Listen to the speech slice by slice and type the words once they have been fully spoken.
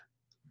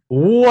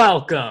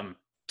Welcome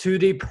to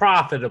the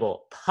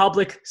Profitable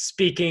Public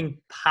Speaking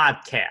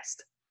Podcast.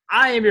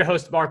 I am your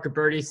host, Mark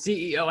Roberti,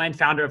 CEO and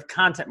founder of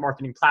Content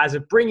Marketing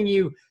Plaza, bringing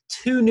you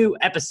 2 new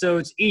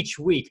episodes each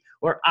week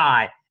where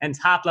I and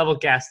top-level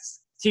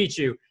guests teach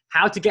you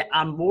how to get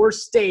on more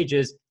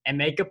stages and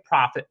make a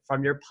profit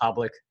from your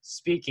public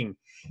speaking.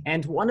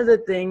 And one of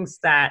the things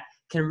that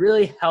can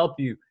really help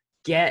you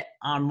get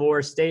on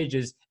more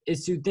stages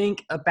is to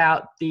think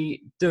about the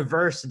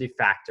diversity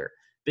factor.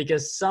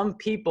 Because some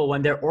people,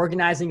 when they're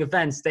organizing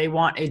events, they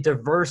want a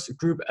diverse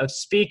group of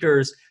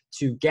speakers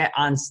to get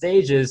on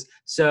stages.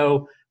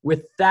 So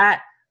with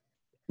that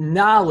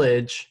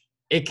knowledge,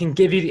 it can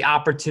give you the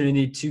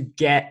opportunity to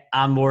get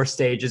on more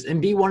stages and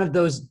be one of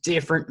those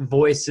different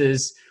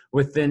voices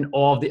within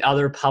all the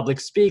other public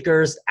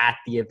speakers at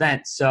the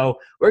event. So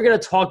we're going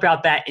to talk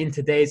about that in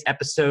today's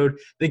episode.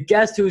 The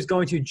guest who is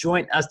going to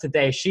join us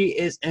today, she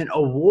is an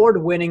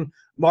award-winning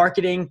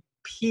marketing,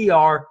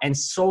 PR, and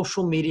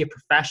social media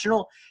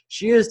professional.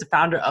 She is the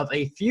founder of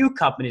a few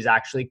companies,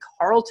 actually,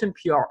 Carlton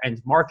PR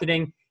and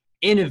Marketing,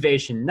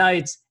 Innovation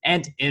Nights,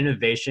 and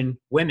Innovation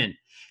Women.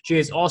 She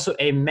is also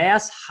a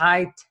Mass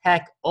High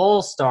Tech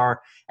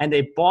All-Star and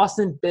a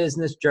Boston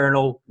Business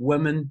Journal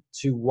Women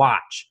to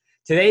Watch.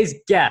 Today's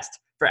guest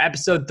for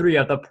episode 3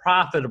 of the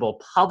Profitable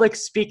Public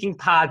Speaking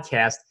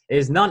Podcast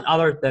is none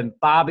other than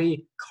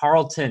Bobbi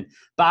Carlton.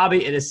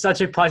 Bobbi, it is such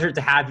a pleasure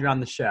to have you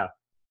on the show.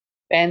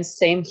 And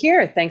same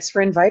here. Thanks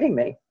for inviting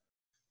me.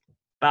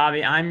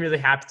 Bobbi, I'm really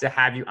happy to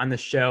have you on the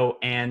show.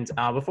 And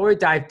before we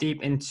dive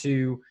deep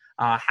into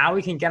how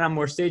we can get on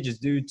more stages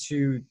due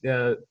to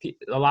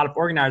a lot of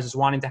organizers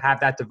wanting to have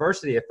that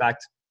diversity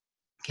effect,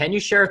 can you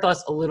share with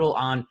us a little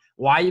on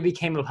why you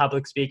became a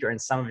public speaker and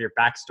some of your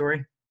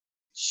backstory?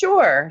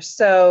 Sure.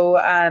 So,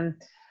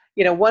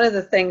 one of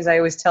the things I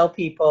always tell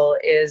people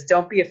is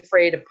don't be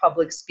afraid of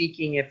public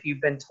speaking if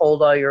you've been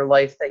told all your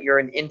life that you're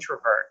an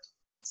introvert.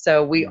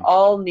 So we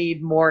all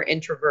need more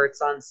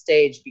introverts on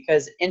stage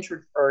because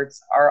introverts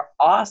are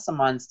awesome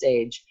on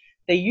stage.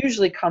 They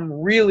usually come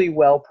really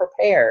well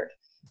prepared.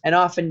 And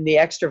often the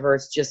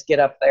extroverts just get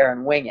up there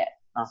and wing it.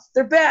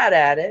 They're bad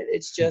at it.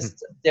 It's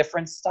just a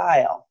different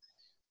style.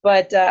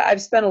 But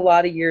I've spent a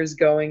lot of years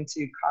going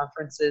to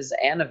conferences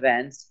and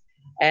events,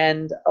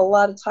 and a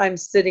lot of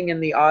times sitting in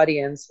the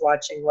audience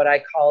watching what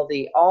I call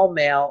the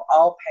all-male,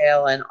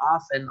 all-pale, and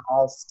often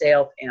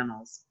all-stale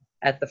panels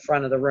at the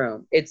front of the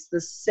room. It's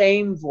the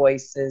same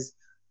voices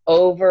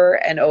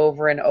over and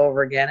over and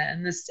over again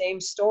and the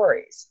same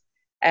stories.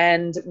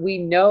 And we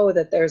know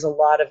that there's a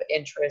lot of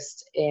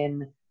interest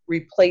in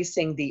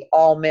replacing the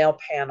all-male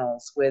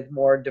panels with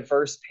more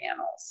diverse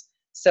panels.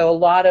 So a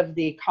lot of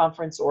the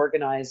conference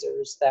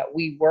organizers that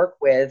we work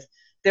with,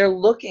 they're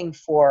looking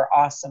for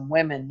awesome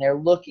women. They're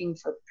looking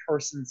for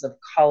persons of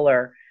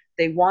color.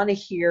 They want to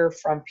hear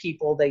from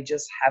people they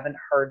just haven't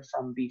heard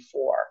from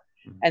before.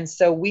 And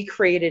so we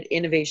created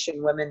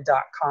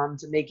innovationwomen.com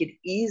to make it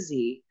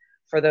easy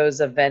for those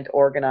event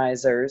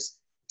organizers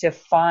to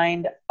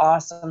find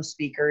awesome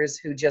speakers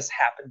who just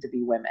happen to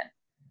be women.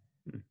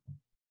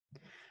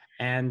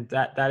 And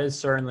that is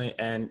certainly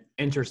an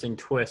interesting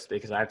twist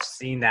because I've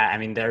seen that. I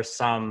mean, there's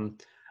some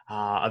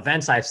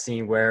events I've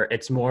seen where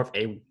it's more of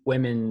a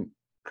women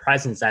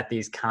presence at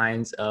these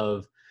kinds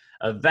of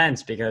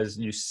events because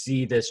you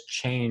see this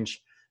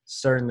change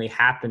certainly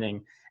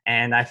happening.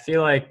 And I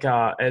feel like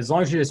as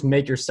long as you just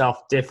make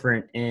yourself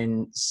different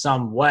in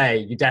some way,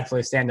 you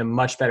definitely stand a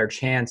much better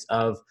chance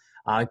of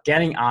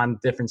getting on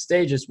different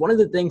stages. One of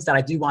the things that I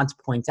do want to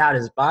point out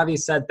is Bobbi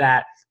said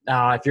that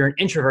if you're an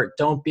introvert,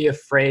 don't be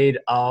afraid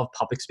of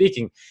public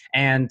speaking.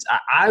 And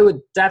I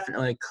would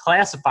definitely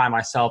classify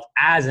myself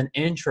as an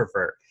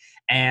introvert.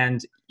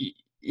 And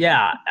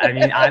yeah, I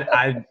mean,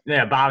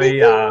 yeah,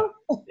 Bobbi,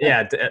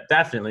 yeah,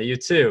 definitely, you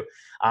too.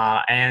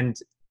 And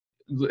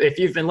if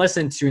you've been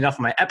listening to enough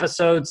of my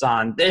episodes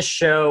on this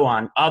show,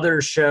 on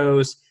other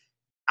shows,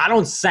 I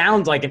don't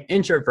sound like an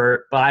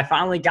introvert, but I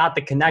finally got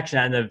the connection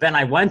at an event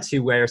I went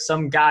to where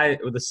some guy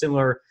with a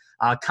similar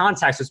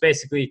context was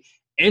basically,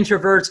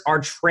 introverts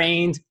are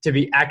trained to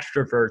be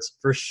extroverts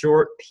for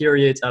short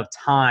periods of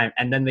time,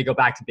 and then they go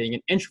back to being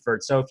an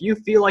introvert. So if you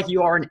feel like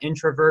you are an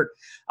introvert,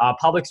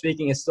 public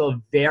speaking is still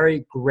a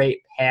very great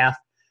path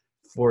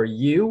for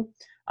you.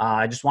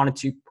 I just wanted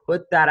to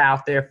put that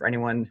out there for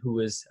anyone who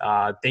is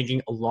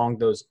thinking along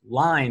those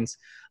lines.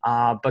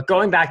 But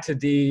going back to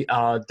the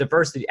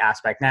diversity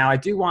aspect, now I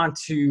do want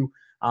to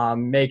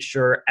make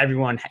sure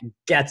everyone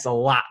gets a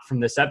lot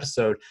from this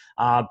episode.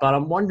 But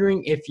I'm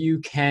wondering if you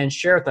can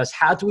share with us,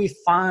 how do we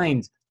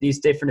find these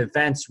different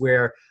events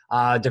where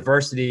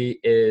diversity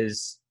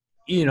is,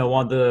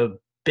 one of the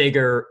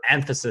bigger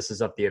emphases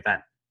of the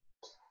event?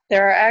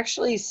 There are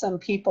actually some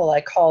people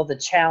I call the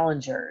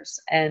challengers,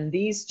 and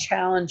these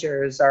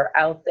challengers are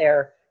out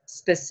there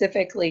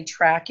specifically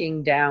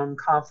tracking down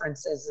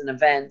conferences and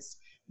events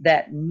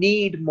that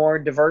need more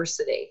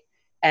diversity,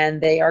 and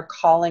they are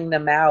calling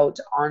them out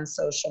on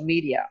social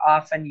media.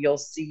 Often you'll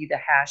see the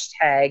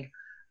hashtag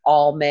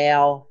all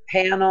male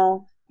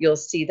panel, you'll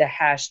see the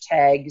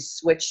hashtag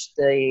switch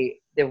the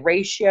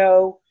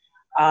ratio.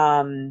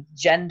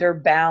 gender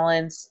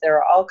balance. There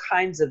are all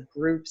kinds of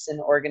groups and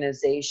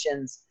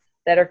organizations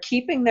that are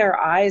keeping their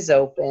eyes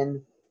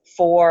open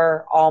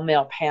for all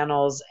male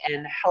panels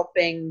and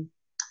helping,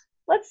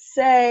 let's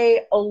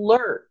say,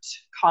 alert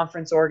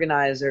conference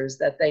organizers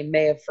that they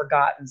may have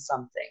forgotten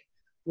something.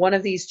 One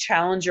of these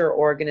challenger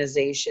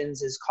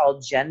organizations is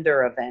called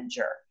Gender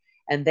Avenger,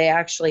 and they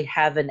actually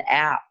have an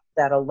app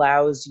that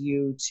allows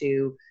you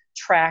to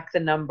track the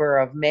number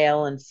of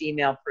male and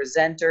female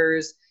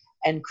presenters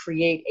and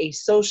create a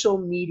social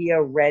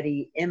media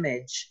ready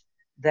image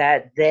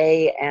that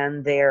they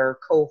and their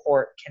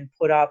cohort can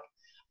put up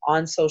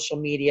on social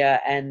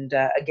media and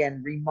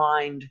again,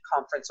 remind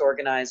conference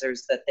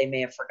organizers that they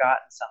may have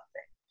forgotten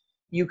something.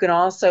 You can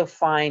also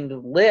find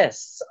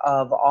lists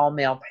of all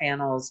male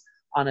panels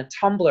on a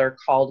Tumblr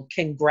called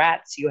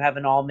Congrats, You Have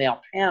an All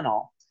Male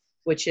Panel,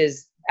 which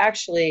is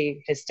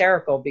actually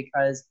hysterical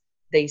because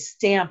they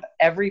stamp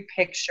every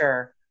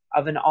picture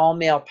of an all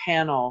male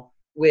panel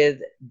with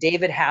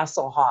David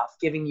Hasselhoff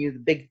giving you the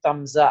big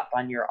thumbs up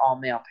on your all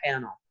male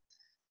panel.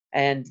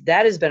 And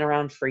that has been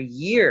around for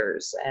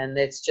years. And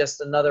it's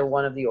just another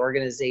one of the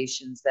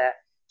organizations that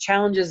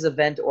challenges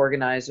event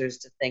organizers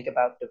to think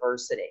about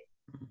diversity.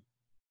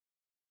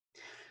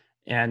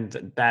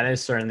 And that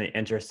is certainly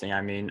interesting.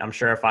 I mean, I'm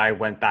sure if I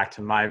went back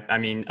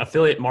to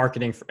affiliate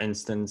marketing, for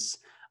instance,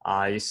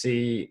 you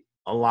see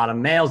a lot of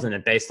males in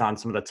it based on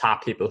some of the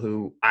top people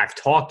who I've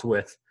talked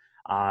with.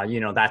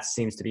 That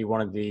seems to be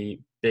one of the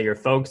bigger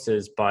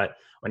focuses. But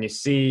when you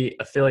see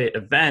affiliate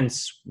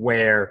events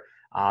where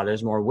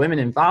there's more women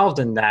involved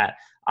in that,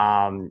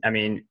 I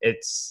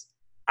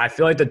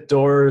feel like the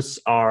doors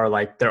are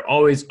like, they're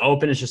always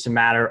open. It's just a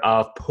matter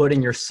of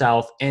putting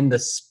yourself in the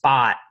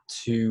spot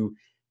to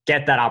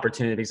get that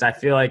opportunity, because I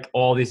feel like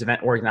all these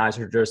event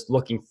organizers are just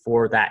looking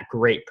for that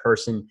great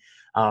person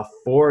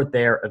for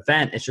their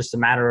event. It's just a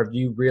matter of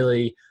you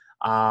really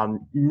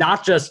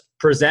not just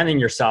presenting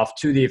yourself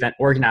to the event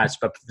organizer,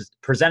 but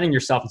presenting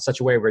yourself in such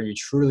a way where you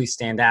truly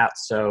stand out.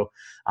 So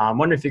I'm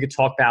wondering if you could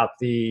talk about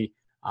the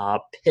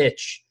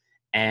pitch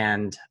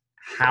and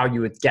how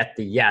you would get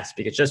the yes,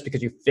 because just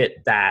because you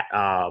fit that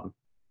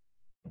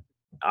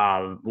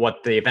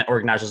what the event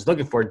organizer is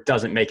looking for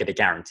doesn't make it a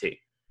guarantee.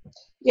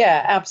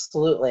 Yeah,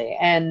 absolutely.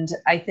 And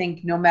I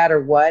think no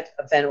matter what,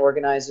 event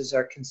organizers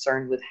are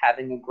concerned with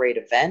having a great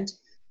event.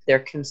 They're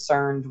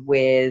concerned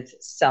with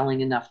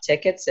selling enough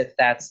tickets if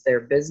that's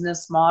their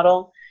business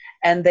model.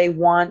 And they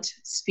want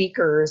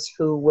speakers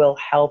who will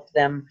help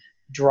them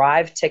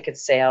drive ticket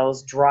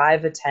sales,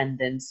 drive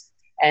attendance,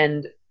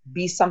 and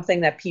be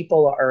something that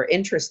people are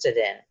interested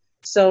in.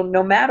 So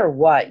no matter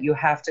what, you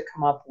have to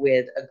come up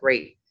with a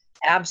great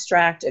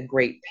abstract, a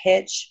great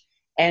pitch,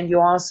 and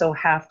you also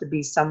have to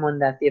be someone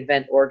that the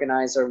event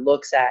organizer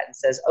looks at and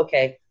says,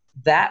 okay,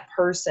 that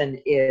person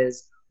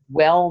is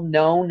well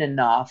known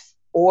enough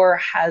or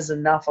has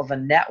enough of a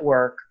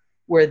network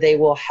where they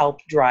will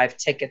help drive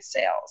ticket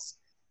sales.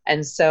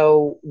 And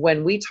so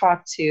when we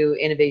talk to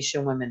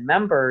Innovation Women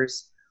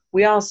members,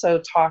 we also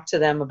talk to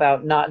them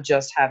about not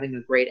just having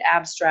a great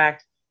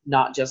abstract,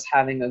 not just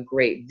having a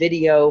great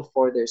video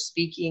for their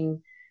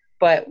speaking,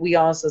 but we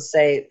also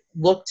say,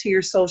 look to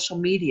your social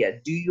media.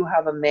 Do you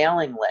have a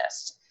mailing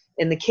list?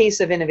 In the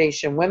case of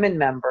Innovation Women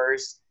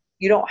members,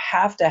 you don't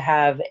have to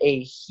have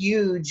a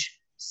huge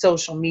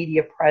social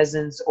media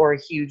presence or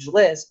a huge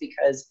list,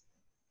 because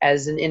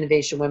as an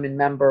Innovation Women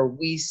member,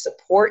 we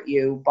support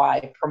you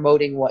by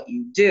promoting what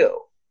you do.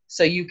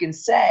 So you can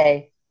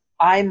say,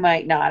 I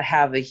might not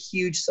have a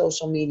huge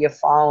social media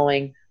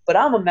following, but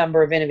I'm a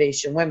member of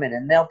Innovation Women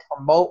and they'll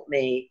promote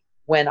me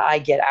when I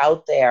get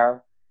out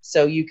there.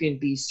 So you can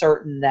be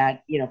certain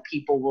that,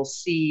 people will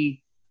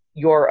see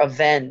your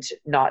event,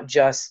 not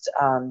just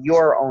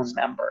your own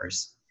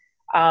members.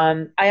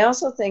 I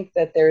also think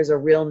that there's a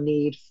real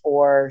need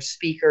for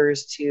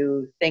speakers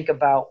to think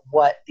about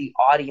what the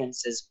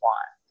audiences want.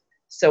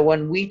 So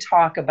when we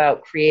talk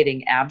about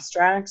creating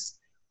abstracts,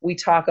 we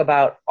talk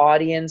about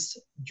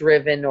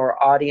audience-driven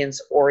or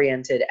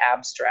audience-oriented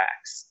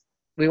abstracts.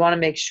 We want to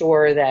make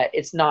sure that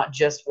it's not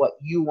just what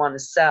you want to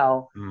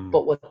sell,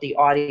 but what the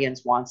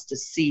audience wants to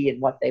see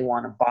and what they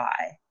want to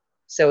buy.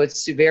 So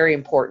it's very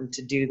important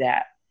to do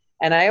that.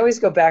 And I always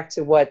go back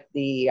to what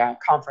the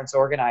conference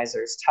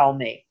organizers tell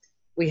me.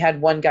 We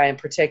had one guy in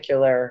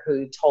particular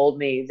who told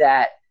me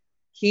that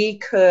he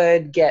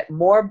could get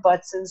more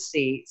butts in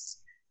seats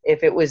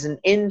if it was an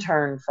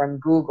intern from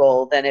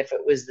Google than if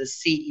it was the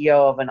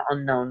CEO of an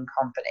unknown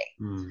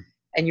company.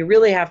 And you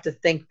really have to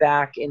think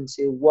back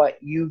into what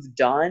you've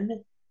done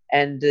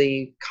and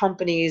the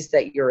companies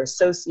that you're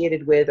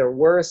associated with or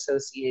were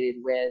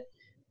associated with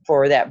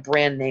for that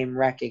brand name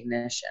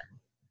recognition.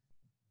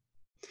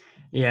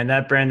 Yeah, and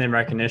that brand name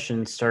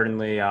recognition is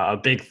certainly a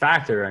big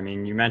factor. I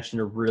mean, you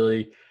mentioned a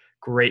really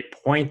great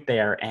point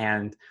there.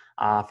 And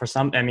for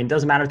some, it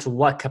doesn't matter to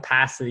what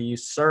capacity you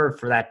serve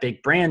for that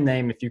big brand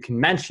name. If you can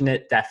mention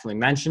it, definitely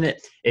mention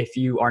it. If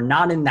you are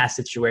not in that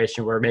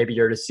situation where maybe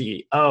you're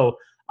the CEO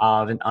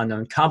of an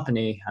unknown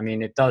company,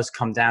 it does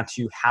come down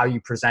to how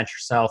you present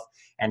yourself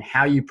and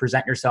how you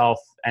present yourself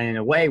in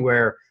a way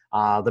where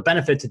the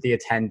benefit to the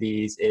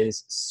attendees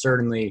is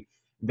certainly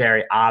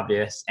very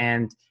obvious.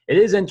 And it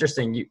is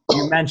interesting. You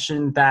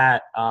mentioned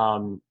that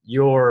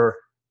your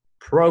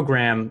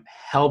program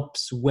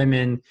helps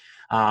women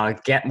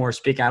get more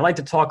speaking. I'd like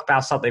to talk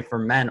about something for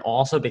men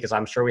also, because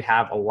I'm sure we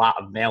have a lot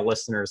of male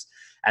listeners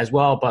as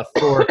well. But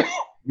for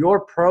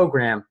your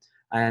program,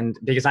 and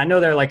because I know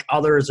there are like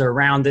others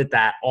around it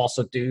that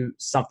also do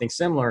something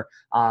similar.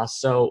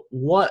 So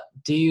what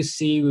do you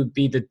see would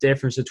be the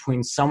difference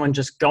between someone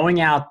just going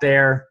out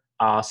there,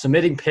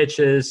 submitting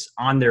pitches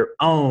on their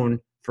own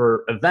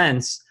for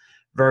events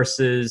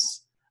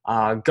versus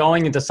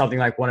going into something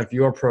like one of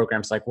your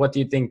programs? Like, what do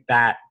you think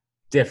that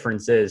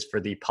difference is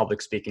for the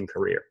public speaking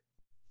career?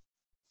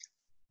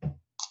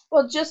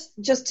 Well, just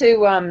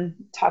to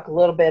talk a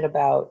little bit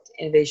about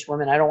Innovation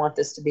Women, I don't want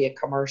this to be a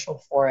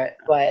commercial for it,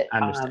 but I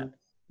understand.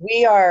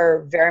 we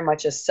are very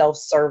much a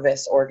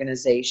self-service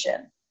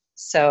organization.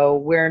 So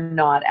we're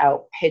not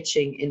out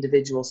pitching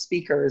individual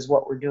speakers.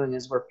 What we're doing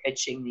is we're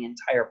pitching the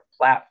entire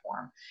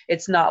platform.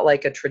 It's not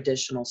like a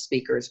traditional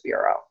speakers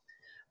bureau.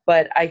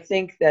 But I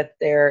think that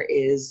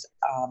there's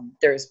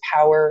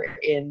power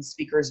in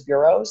speakers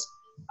bureaus.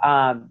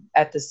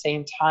 At the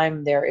same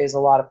time, there is a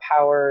lot of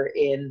power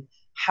in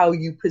how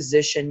you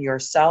position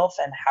yourself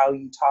and how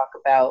you talk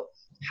about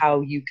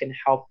how you can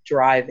help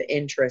drive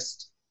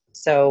interest.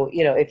 So,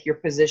 if you're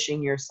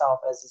positioning yourself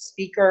as a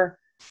speaker,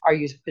 are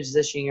you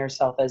positioning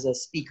yourself as a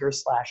speaker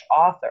 /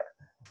 author?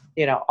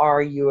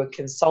 Are you a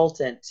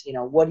consultant?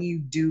 What do you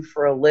do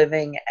for a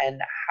living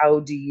and how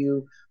do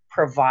you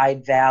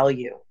provide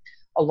value?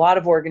 A lot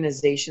of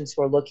organizations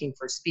who are looking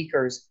for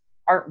speakers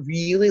aren't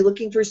really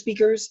looking for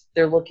speakers.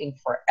 They're looking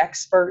for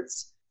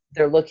experts.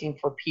 They're looking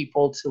for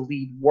people to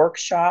lead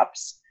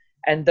workshops.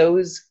 And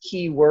those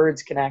key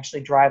words can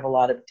actually drive a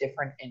lot of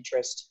different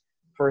interest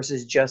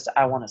versus just,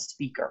 I want a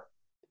speaker.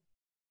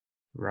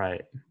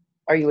 Right.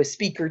 Are you a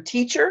speaker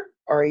teacher?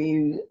 Are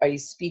you a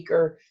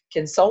speaker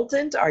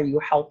consultant? Are you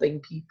helping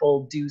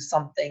people do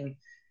something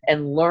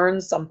and learn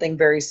something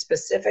very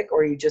specific?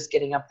 Or are you just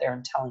getting up there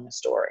and telling a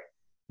story?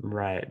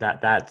 Right.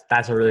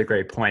 That's a really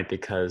great point,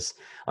 because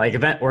like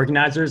event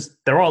organizers,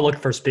 they're all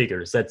looking for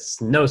speakers. That's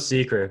no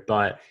secret,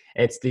 but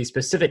it's the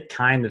specific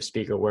kind of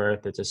speaker where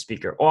if it's a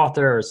speaker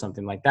author or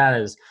something like that,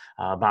 as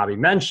Bobby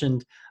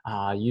mentioned,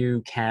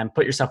 you can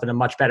put yourself in a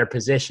much better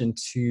position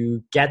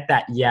to get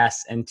that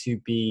yes and to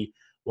be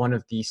one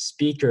of the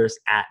speakers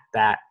at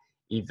that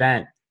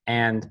event.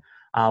 And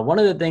one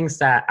of the things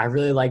that I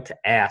really like to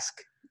ask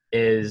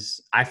is,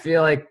 I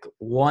feel like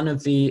one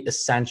of the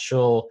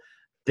essential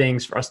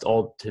things for us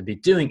all to be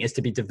doing is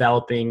to be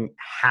developing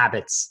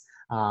habits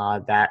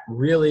that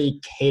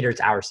really cater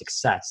to our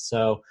success.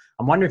 So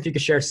I'm wondering if you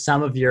could share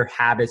some of your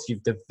habits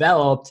you've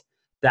developed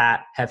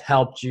that have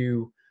helped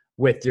you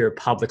with your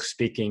public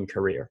speaking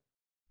career.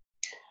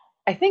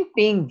 I think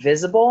being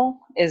visible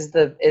is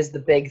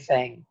the big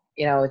thing.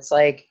 It's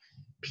like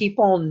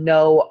people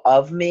know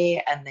of me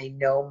and they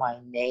know my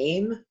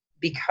name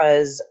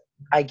because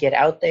I get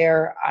out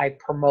there, I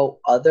promote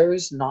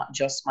others, not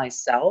just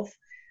myself.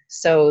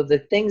 So the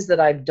things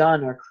that I've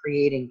done are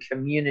creating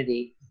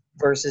community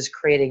versus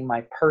creating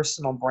my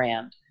personal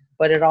brand,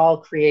 but it all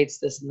creates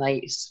this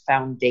nice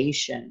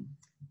foundation.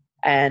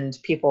 And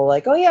people are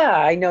like, oh yeah,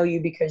 I know you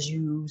because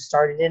you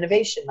started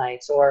Innovation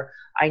Nights, or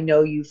I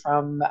know you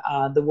from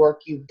the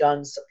work you've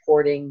done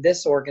supporting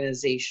this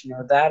organization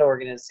or that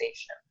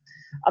organization.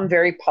 I'm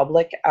very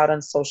public out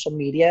on social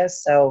media,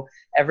 so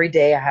every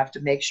day I have to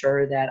make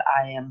sure that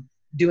I am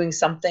doing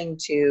something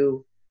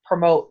to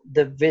promote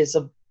the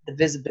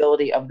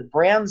visibility of the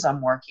brands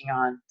I'm working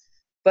on,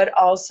 but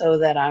also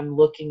that I'm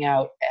looking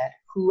out at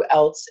who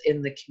else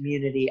in the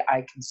community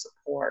I can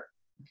support.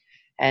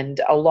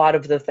 And a lot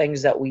of the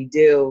things that we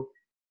do,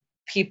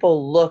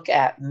 people look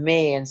at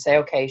me and say,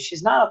 okay,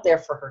 she's not out there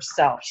for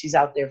herself. She's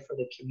out there for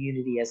the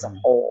community as a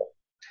whole.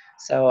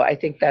 So I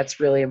think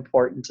that's really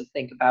important to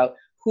think about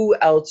who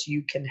else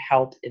you can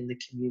help in the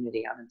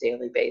community on a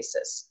daily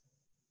basis.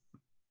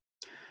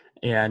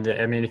 And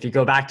I mean, if you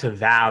go back to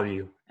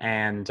value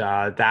and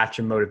that's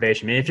your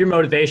motivation. I mean, if your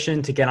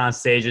motivation to get on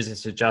stages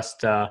is to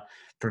just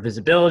for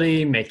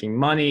visibility, making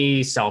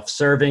money,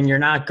 self-serving, you're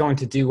not going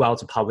to do well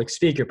as a public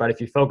speaker. But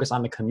if you focus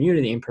on the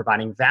community and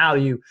providing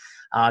value,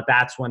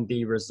 that's when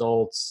the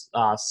results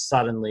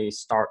suddenly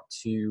start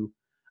to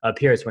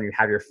appear. It's when you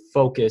have your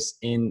focus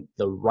in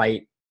the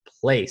right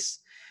place.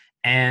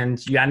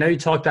 And I know you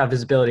talked about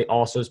visibility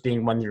also as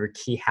being one of your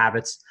key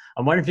habits.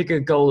 I'm wondering if you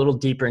could go a little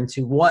deeper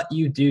into what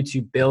you do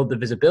to build the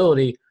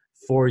visibility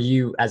for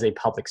you as a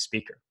public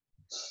speaker.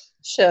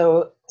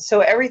 So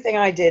everything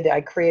I did,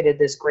 I created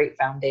this great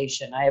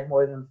foundation. I have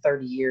more than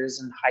 30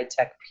 years in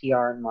high-tech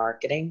PR and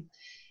marketing.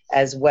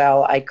 As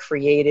well, I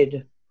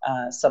created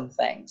some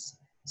things.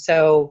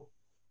 So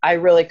I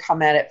really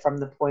come at it from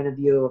the point of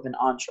view of an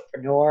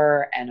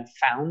entrepreneur and a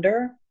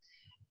founder.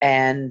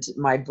 And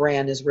my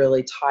brand is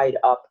really tied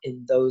up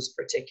in those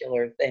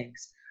particular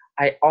things.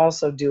 I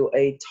also do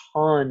a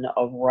ton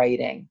of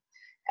writing.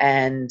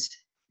 And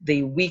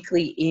the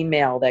weekly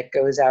email that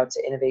goes out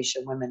to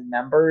Innovation Women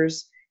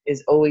members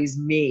is always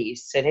me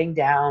sitting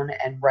down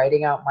and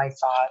writing out my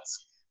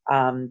thoughts,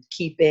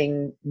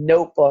 keeping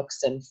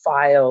notebooks and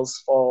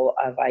files full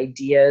of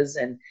ideas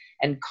and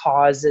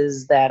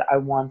causes that I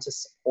want to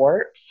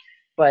support.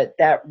 But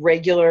that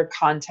regular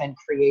content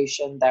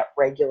creation, that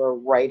regular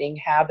writing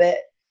habit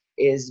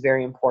is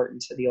very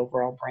important to the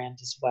overall brand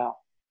as well.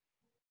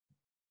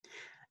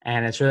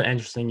 And it's really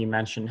interesting you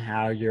mentioned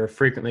how you're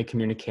frequently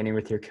communicating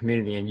with your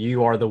community and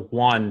you are the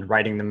one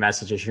writing the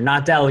messages. You're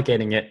not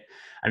delegating it.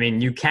 I mean,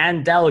 you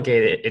can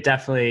delegate it. It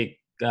definitely,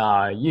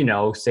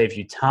 saves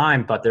you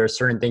time, but there are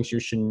certain things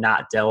you should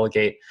not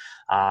delegate.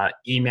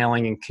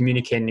 Emailing and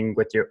communicating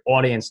with your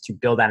audience to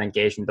build that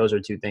engagement. Those are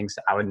two things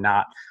that I would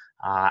not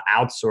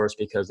outsource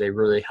because they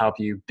really help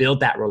you build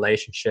that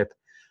relationship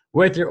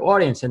with your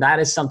audience. And that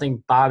is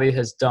something Bobbi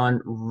has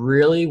done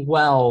really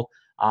well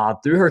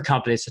through her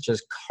companies such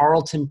as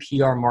Carlton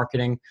PR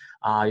Marketing.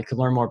 You can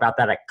learn more about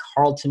that at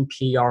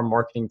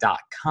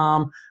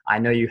carltonprmarketing.com. I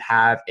know you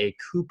have a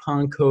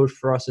coupon code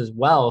for us as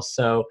well.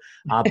 So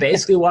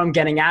basically what I'm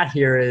getting at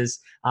here is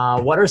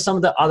what are some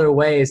of the other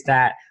ways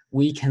that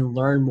we can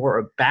learn more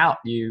about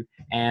you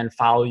and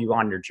follow you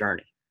on your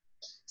journey?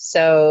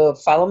 So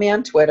follow me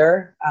on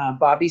Twitter,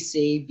 Bobbi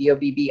C,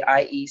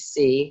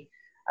 BOBBIEC.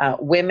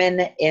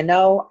 Women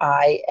Inno,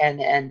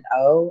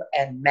 INNO,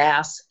 and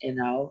Mass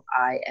Inno,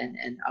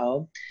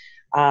 INNO.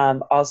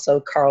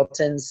 Also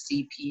Carlton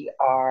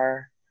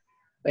CPR,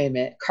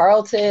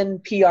 Carlton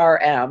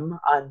PRM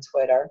on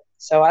Twitter.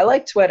 So I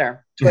like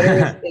Twitter.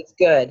 Twitter is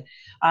good.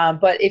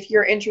 But if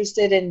you're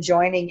interested in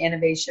joining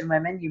Innovation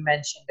Women, you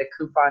mentioned a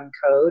coupon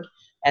code,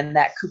 and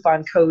that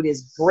coupon code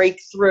is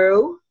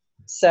Breakthrough.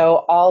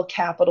 So all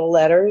capital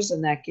letters,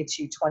 and that gets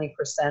you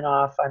 20%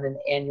 off on an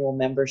annual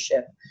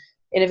membership.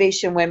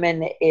 Innovation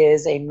Women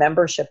is a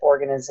membership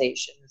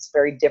organization. It's a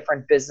very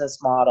different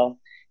business model.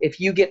 If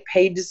you get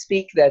paid to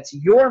speak, that's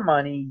your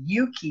money.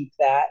 You keep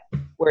that,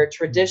 where a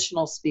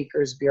traditional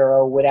speakers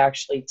bureau would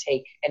actually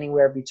take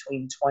anywhere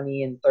between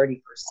 20 and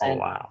 30%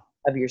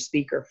 of your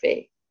speaker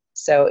fee.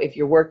 So if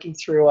you're working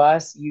through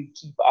us, you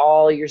keep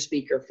all your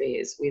speaker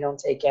fees. We don't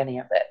take any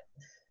of it.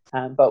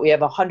 But we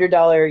have a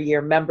 $100 a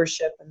year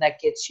membership, and that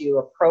gets you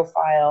a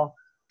profile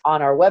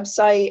on our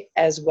website,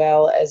 as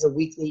well as a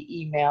weekly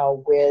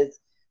email with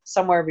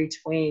somewhere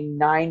between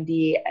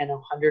 90 and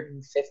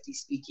 150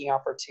 speaking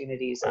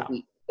opportunities a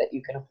week that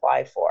you can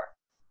apply for.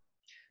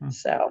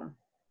 So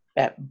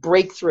that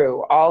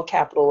Breakthrough, all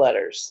capital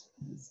letters,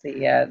 is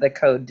the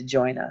code to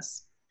join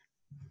us.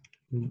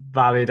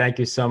 Bobbi, thank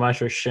you so much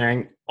for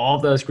sharing all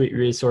those great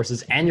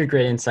resources and your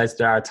great insights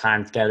throughout our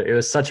time together. It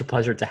was such a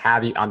pleasure to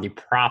have you on the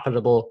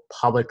Profitable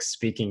Public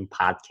Speaking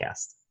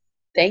Podcast.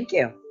 Thank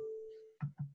you.